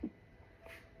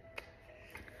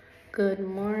Good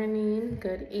morning,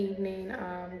 good evening,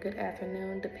 good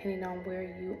afternoon, depending on where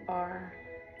you are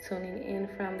tuning in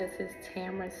from. This is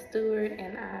Tamara Stewart,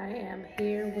 and I am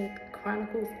here with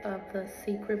Chronicles of the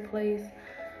Secret Place.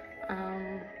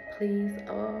 Please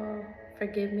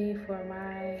forgive me for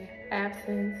my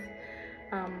absence.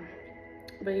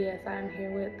 But yes, I'm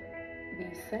here with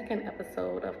the second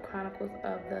episode of Chronicles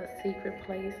of the Secret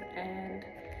Place, and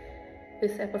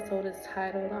this episode is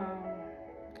titled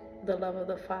The Love of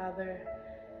the Father.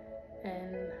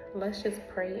 And let's just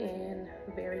pray in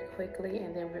very quickly,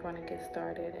 and then we're going to get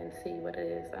started and see what it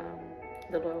is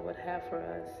the Lord would have for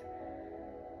us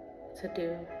to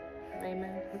do.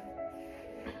 Amen.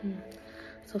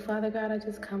 So, Father God, I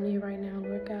just come to you right now,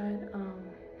 Lord God.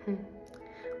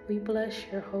 We bless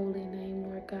your holy name,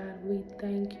 Lord God. We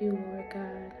thank you, Lord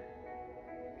God,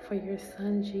 for your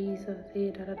Son, Jesus.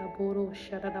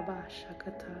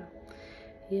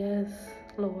 Yes,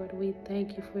 Lord, we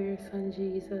thank you for your Son,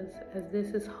 Jesus, as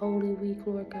this is Holy Week,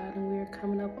 Lord God, and we are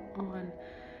coming up on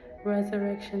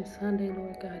Resurrection Sunday,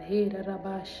 Lord God.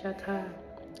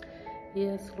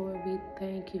 Yes, Lord, we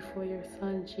thank you for your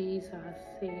Son, Jesus.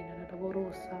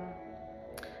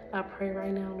 I pray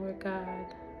right now, Lord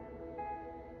God,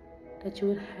 that you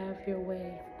would have your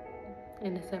way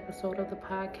in this episode of the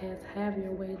podcast. Have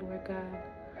your way, Lord God.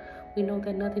 We know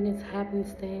that nothing is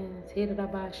happenstance.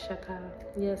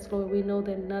 Yes, Lord, we know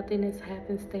that nothing is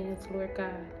happenstance, Lord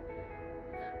God.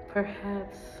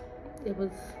 Perhaps it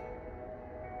was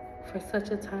for such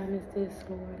a time as this,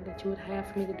 Lord, that you would have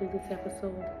for me to do this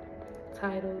episode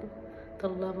titled The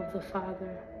Love of the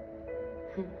Father.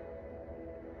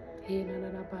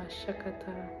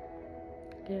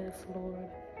 Yes, Lord.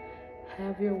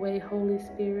 Have your way, Holy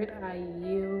Spirit. I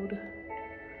yield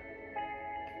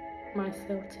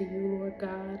myself to you, Lord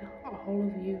God. All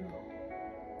of you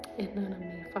and none of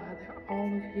me, Father. All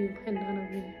of you and none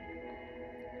of me.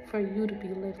 For you to be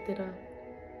lifted up.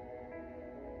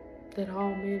 That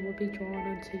all men will be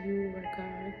drawn unto you, Lord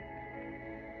God.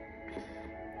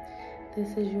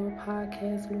 This is your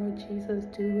podcast, Lord Jesus.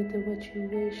 Do with it what you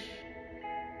wish,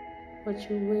 what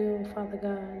you will, Father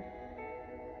God.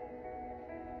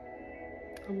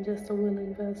 I'm just a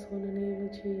willing vessel in the name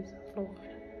of Jesus, Lord.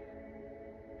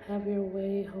 Have your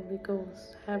way, Holy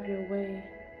Ghost. Have your way.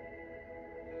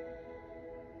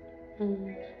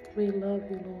 We love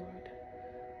you, Lord.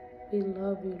 We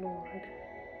love you, Lord.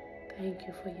 Thank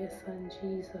you for your Son,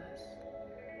 Jesus.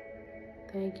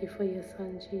 Thank you for your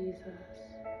Son, Jesus.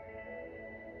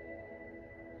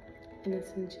 And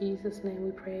it's in Jesus' name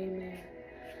we pray,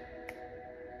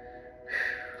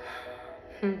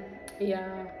 amen.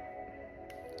 Yeah,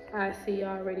 I see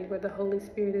already where the Holy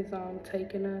Spirit is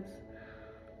taking us.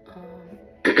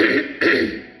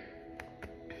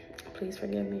 Please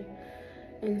forgive me.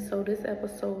 And so this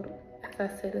episode, as I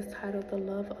said, is titled The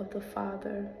Love of the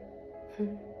Father.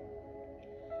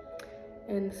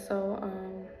 And so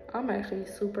I'm actually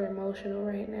super emotional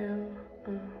right now.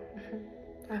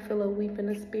 I feel a weep in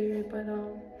the spirit, but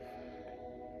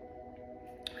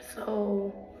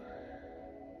so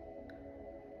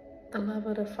the love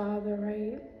of the Father,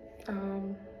 right?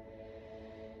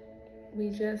 We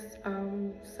just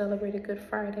celebrated Good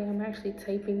Friday. I'm actually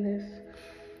taping this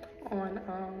on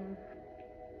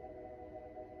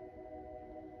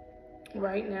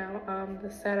right now, the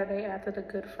Saturday after the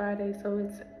Good Friday. So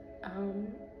it's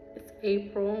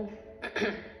April.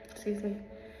 Excuse me.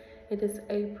 It is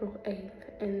April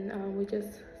 8th, and we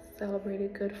just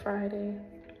celebrated Good Friday.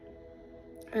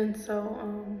 And so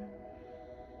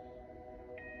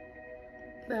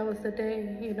that was the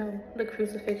day, the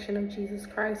crucifixion of Jesus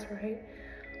Christ, right?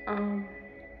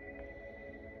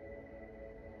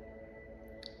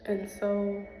 And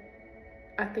so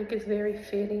I think it's very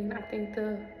fitting. I think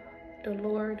the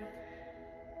Lord's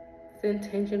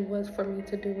intention was for me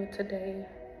to do it today.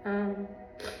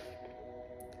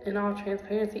 In all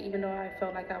transparency, even though I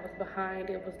felt like I was behind,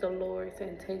 it was the Lord's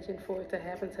intention for it to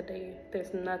happen today.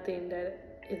 There's nothing that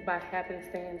is by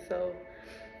happenstance. So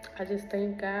I just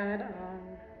thank God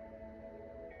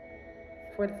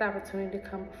for this opportunity to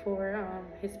come before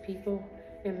his people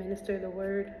and minister the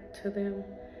word to them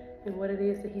and what it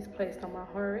is that he's placed on my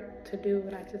heart to do.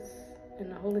 And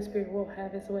the Holy Spirit will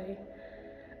have his way.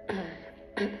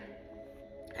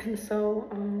 And so,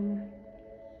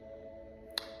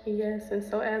 yes, and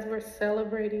so as we're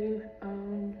celebrating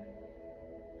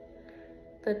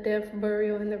the death,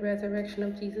 burial, and the resurrection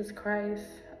of Jesus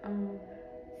Christ,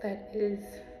 that is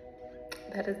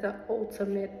the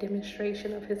ultimate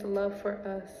demonstration of his love for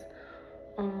us.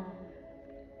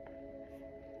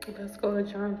 Let's go to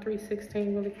John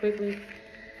 3:16 really quickly.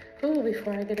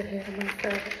 Before I get ahead of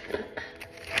myself.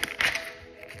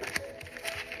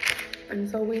 And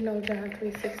so we know John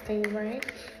 3:16, right?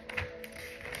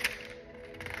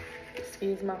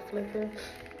 Excuse my flipper.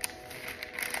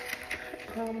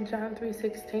 John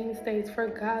 3:16 states, "For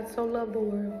God so loved the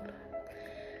world,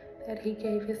 that he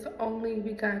gave his only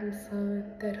begotten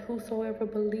Son, that whosoever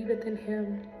believeth in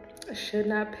him should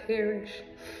not perish,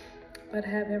 but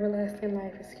have everlasting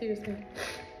life." Excuse me.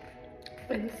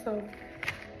 And so,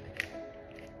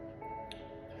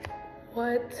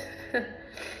 what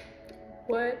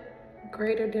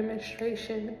greater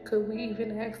demonstration could we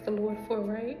even ask the Lord for,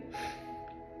 right?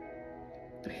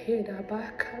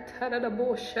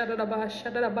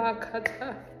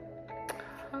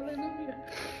 Hallelujah.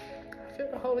 I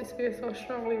feel the Holy Spirit so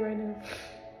strongly right now.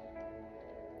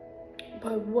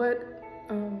 But what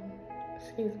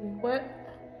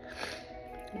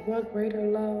greater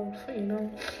love,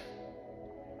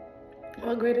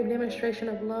 what greater demonstration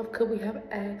of love could we have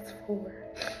asked for?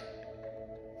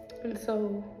 And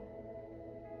so,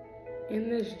 in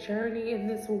this journey, in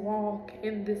this walk,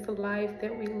 in this life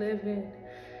that we live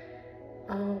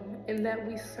in that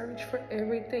we search for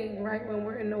everything, right? When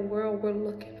we're in the world, we're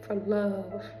looking for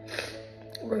love.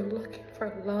 We're looking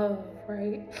for love,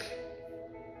 right?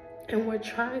 And we're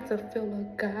trying to fill a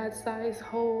God-sized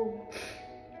hole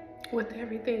with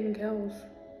everything else.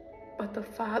 But the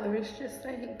Father is just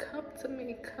saying, come to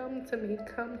me, come to me,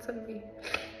 come to me.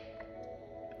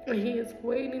 And he is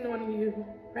waiting on you,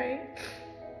 right?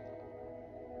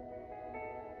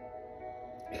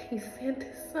 He sent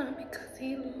his Son because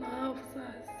he loves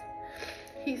us.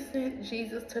 He sent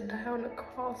Jesus to die on the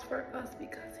cross for us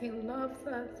because he loves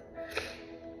us.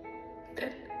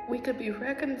 That we could be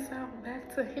reconciled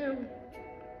back to him.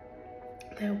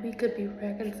 That we could be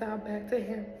reconciled back to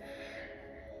him.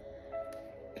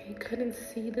 He couldn't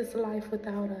see this life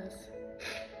without us.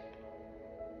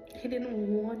 He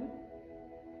didn't want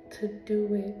to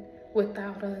do it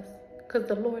without us. Because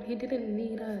the Lord, he didn't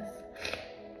need us.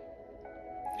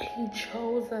 He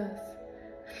chose us.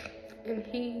 And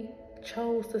he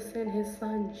chose to send his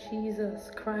Son, Jesus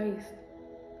Christ.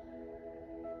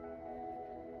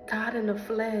 God in the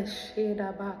flesh. He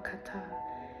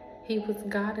was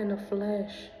God in the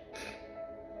flesh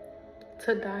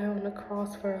to die on the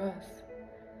cross for us,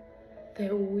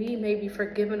 that we may be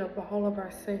forgiven of all of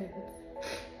our sins.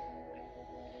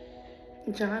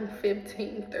 John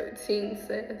 15:13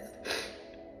 says,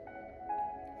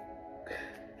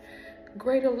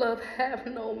 "Greater love hath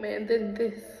no man than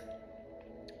this,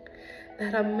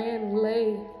 that a man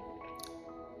lay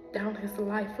down his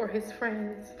life for his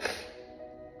friends."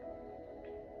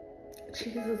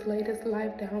 Jesus laid his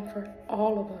life down for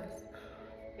all of us,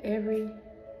 every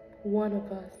one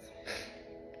of us.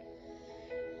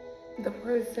 The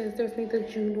word says there's neither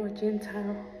Jew nor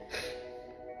Gentile.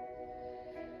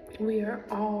 We are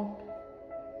all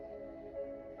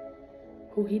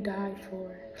who he died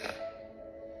for.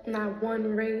 Not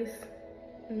one race,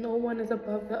 no one is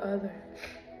above the other.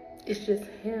 It's just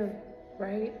him,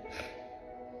 right?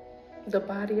 The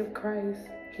body of Christ.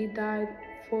 He died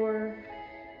for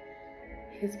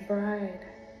his bride,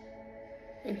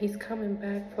 and he's coming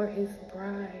back for his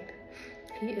bride.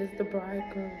 He is the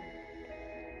bridegroom,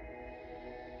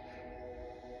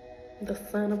 the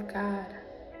Son of God,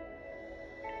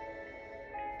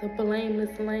 the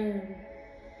blameless Lamb.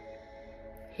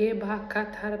 The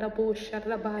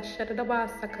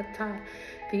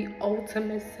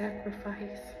ultimate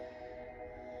sacrifice.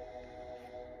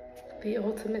 The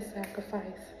ultimate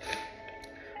sacrifice.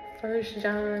 1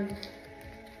 John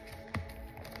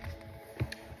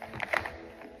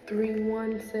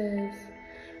 3:1 says,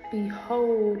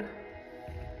 "Behold,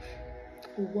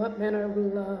 what manner of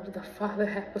love the Father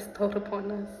hath bestowed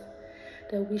upon us,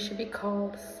 that we should be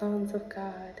called sons of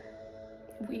God."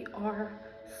 We are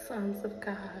sons of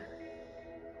God.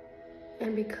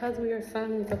 And because we are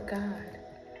sons of God,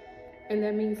 and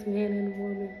that means man and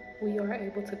woman, we are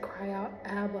able to cry out,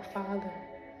 "Abba, Father."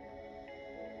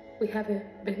 We have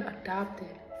been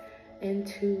adopted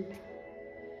into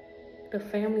the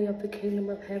family of the kingdom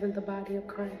of heaven, the body of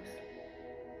Christ.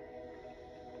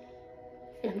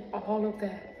 And all of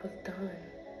that was done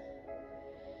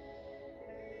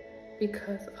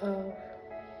because of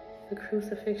the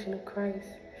crucifixion of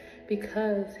Christ.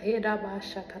 Because,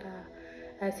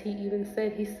 as he even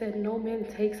said, he said, "No man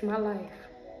takes my life."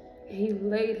 He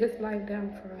laid his life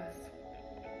down for us.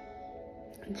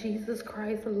 Jesus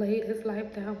Christ laid his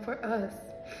life down for us.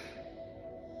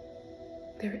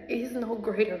 There is no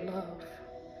greater love.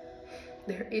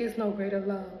 There is no greater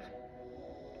love.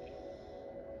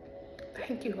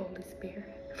 Thank you, Holy Spirit.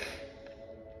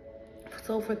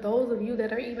 So for those of you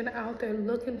that are even out there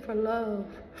looking for love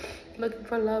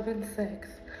in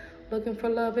sex, looking for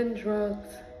love in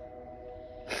drugs,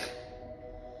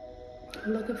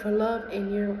 looking for love in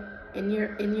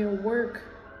your work,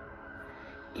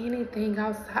 anything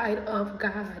outside of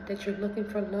God that you're looking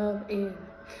for love in,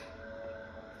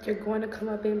 you're going to come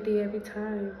up empty every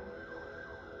time.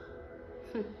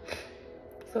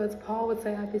 So as Paul would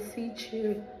say, I beseech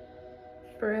you,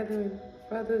 brethren,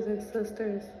 brothers and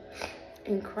sisters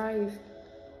in Christ,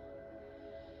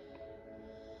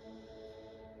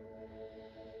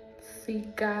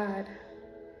 seek God,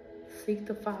 seek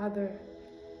the Father.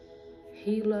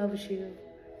 He loves you.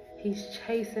 He's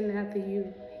chasing after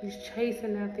you. He's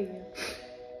chasing after you.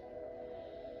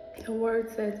 The word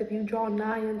says, if you draw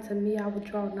nigh unto me, I will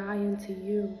draw nigh unto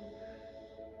you.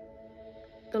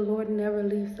 The Lord never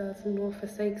leaves us nor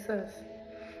forsakes us.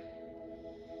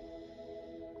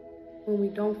 When we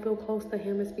don't feel close to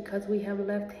him, it's because we have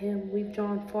left him. We've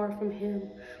drawn far from him,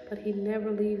 but he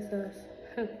never leaves us.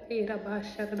 He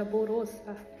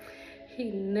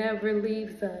never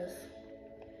leaves us.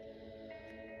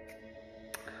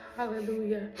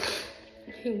 Hallelujah.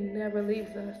 He never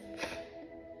leaves us.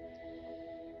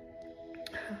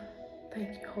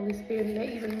 Thank you, Holy Spirit. And that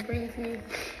even brings me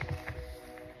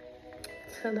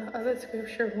to the other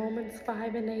scripture, Romans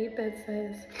 5:8, that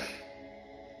says,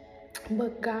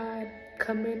 but God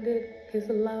commended his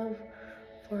love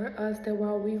for us, that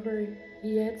while we were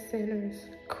yet sinners,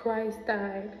 Christ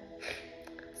died.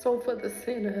 So for the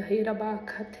sinner,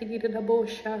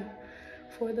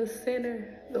 for the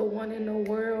sinner, the one in the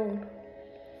world,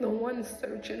 the one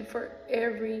searching for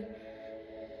everything,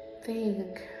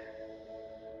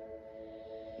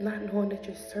 not knowing that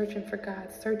you're searching for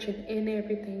God, searching in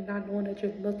everything, not knowing that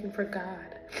you're looking for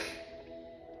God.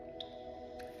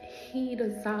 He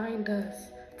designed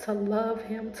us to love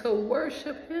him, to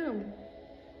worship him.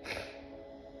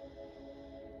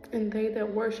 And they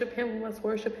that worship him must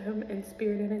worship him in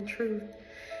spirit and in truth.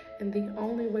 And the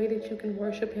only way that you can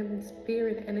worship him in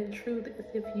spirit and in truth is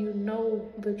if you know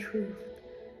the truth.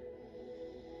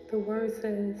 The word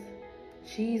says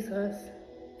Jesus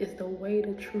is the way,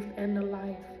 the truth, and the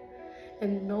life.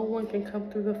 And no one can come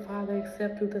through the Father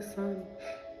except through the Son.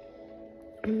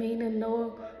 Meaning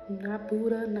no, not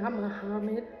Buddha, not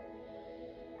Muhammad,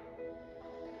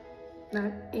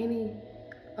 not any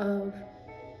of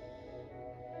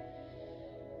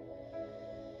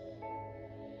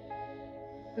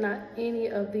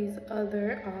these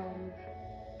other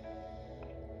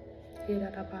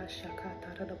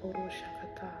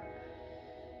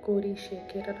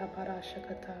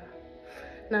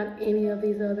not any of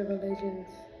these other religions.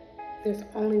 There's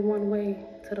only one way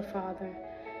to the Father,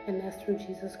 and that's through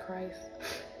Jesus Christ.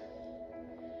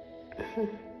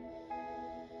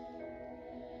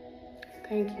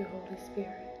 Thank you, Holy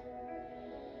Spirit.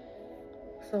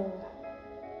 So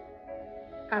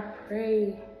I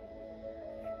pray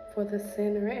for the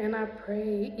sinner, and I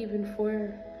pray even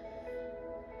for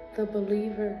the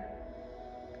believer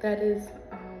that is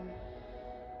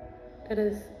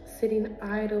sitting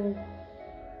idle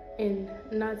and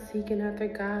not seeking after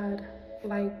God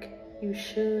like you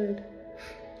should.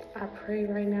 I pray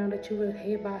right now that you will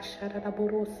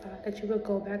that you will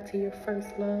go back to your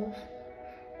first love,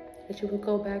 that you will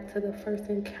go back to the first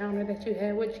encounter that you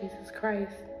had with Jesus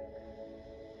Christ.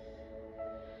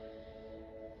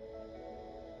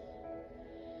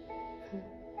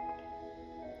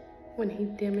 When he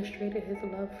demonstrated his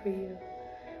love for you,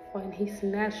 when he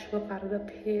snatched you up out of the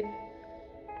pit,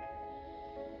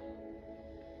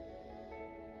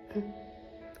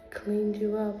 cleaned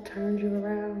you up, turned you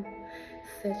around,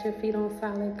 set your feet on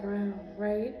solid ground,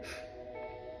 right?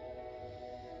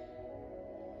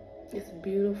 It's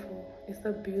beautiful. It's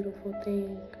a beautiful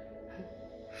thing.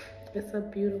 It's a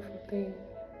beautiful thing.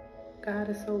 God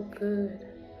is so good.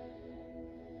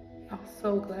 I'm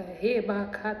so glad.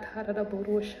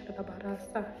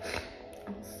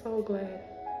 I'm so glad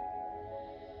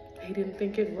he didn't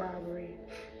think it robbery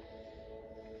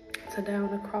to die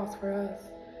on the cross for us,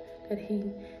 that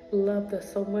he loved us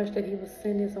so much that he would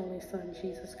send his only son,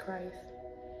 Jesus Christ.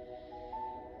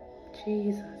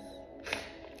 Jesus.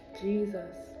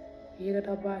 Jesus.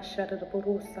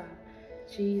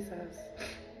 Jesus.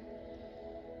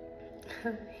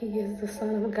 He is the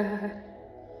Son of God.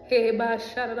 He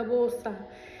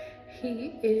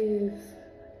is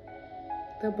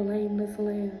the blameless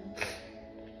Lamb.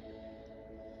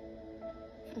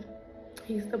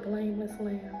 He's the blameless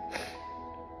Lamb.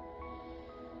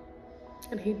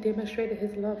 And he demonstrated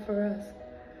his love for us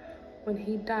when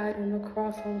he died on the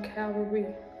cross on Calvary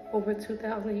over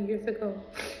 2,000 years ago.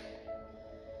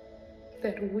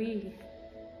 That we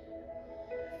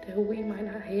might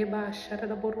not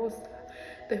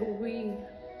that we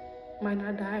might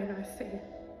not die in our sin.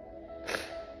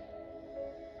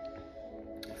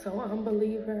 So,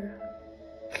 unbeliever,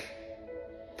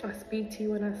 I speak to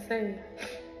you and I say,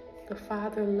 the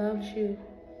Father loves you.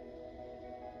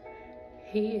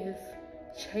 He is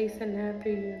chasing after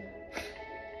you.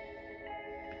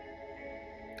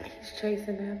 He's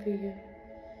chasing after you.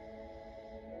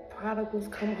 Prodigals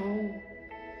come home.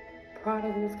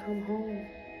 Prodigals come home.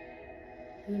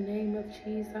 In the name of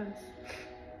Jesus.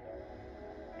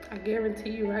 I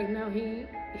guarantee you right now, he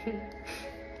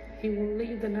will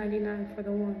leave the 99 for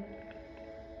the one.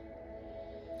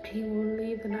 He will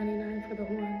leave the 99 for the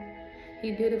one.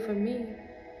 He did it for me.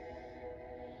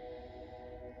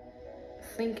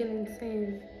 Sinking in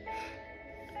sin.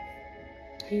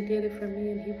 He did it for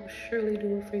me, and he will surely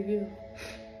do it for you.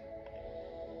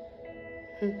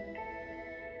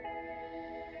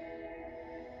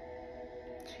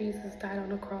 Jesus died on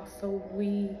the cross so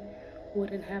we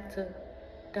wouldn't have to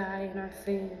die in our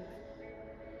sin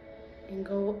and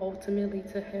go ultimately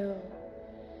to hell,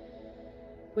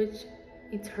 which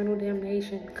eternal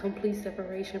damnation, complete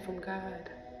separation from God.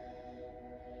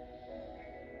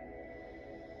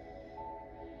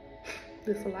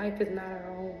 This life is not our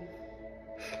own.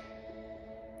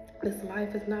 This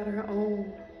life is not our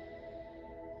own.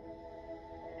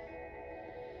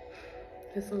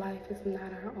 This life is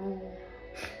not our own.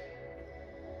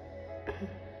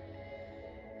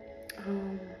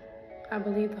 I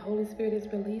believe the Holy Spirit is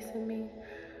releasing me.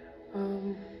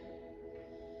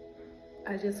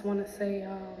 I just want to say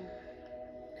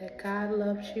that God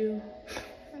loves you.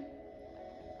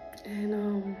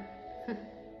 And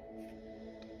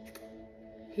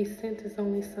he sent his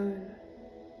only son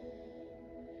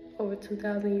over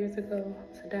 2,000 years ago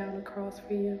to die on the cross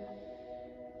for you.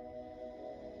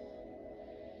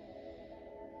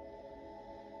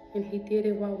 And he did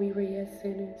it while we were yet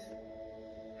sinners.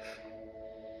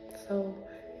 So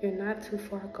you're not too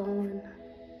far gone.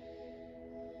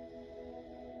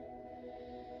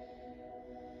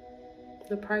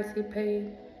 The price he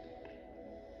paid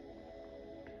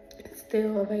is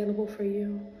still available for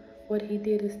you. What he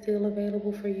did is still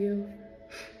available for you.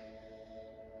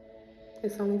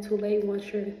 It's only too late once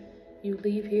you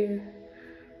leave here.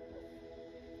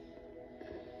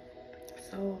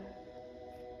 So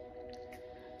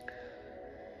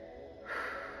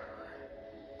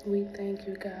we thank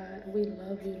you, God. We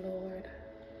love you, Lord.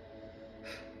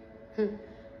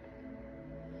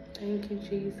 Thank you,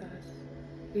 Jesus.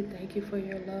 We thank you for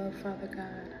your love, Father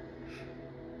God.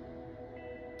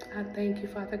 I thank you,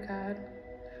 Father God,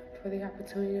 for the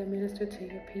opportunity to minister to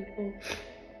your people.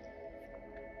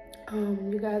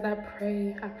 You guys, I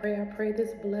pray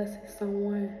this blesses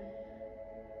someone.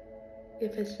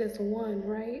 If it's just one,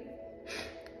 right?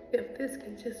 If this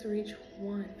can just reach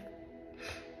one.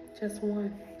 Just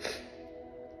one.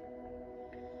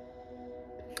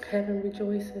 Heaven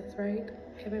rejoices, right?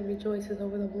 Heaven rejoices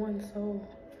over the one soul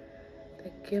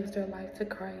that gives their life to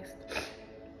Christ.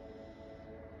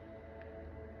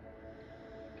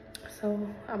 So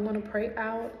I'm going to pray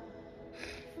out.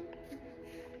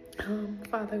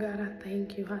 Father God, I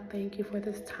thank you. I thank you for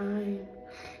this time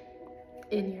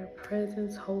in your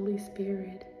presence, Holy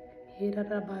Spirit.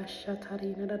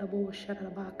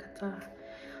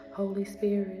 Holy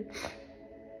Spirit,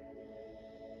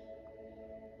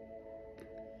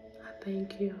 I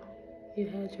thank you. You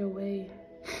had your way.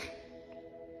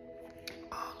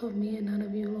 All of me and none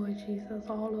of you, Lord Jesus.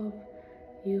 All of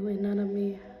you and none of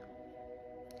me.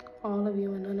 All of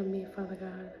you and none of me, Father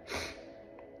God.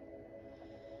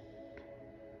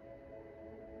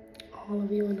 All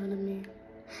of you and none of me.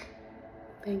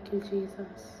 Thank you,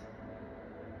 Jesus.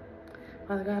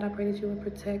 Father God, I pray that you would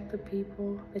protect the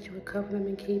people, that you would cover them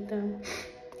and keep them,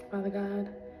 Father God,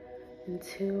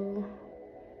 until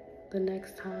the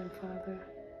next time, Father.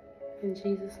 In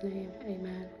Jesus' name,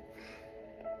 amen.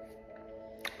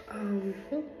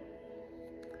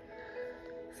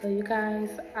 So you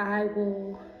guys, I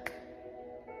will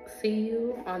see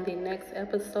you on the next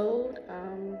episode,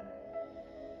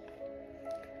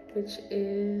 which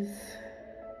is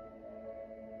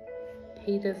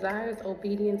He desires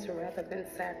obedience rather than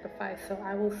sacrifice. So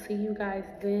I will see you guys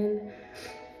then.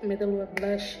 May the Lord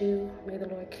bless you. May the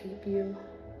Lord keep you.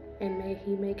 And may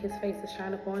he make his face to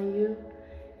shine upon you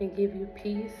and give you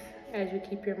peace as you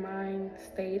keep your mind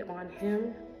stayed on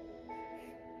him.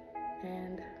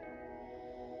 And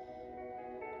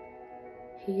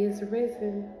he is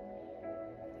risen.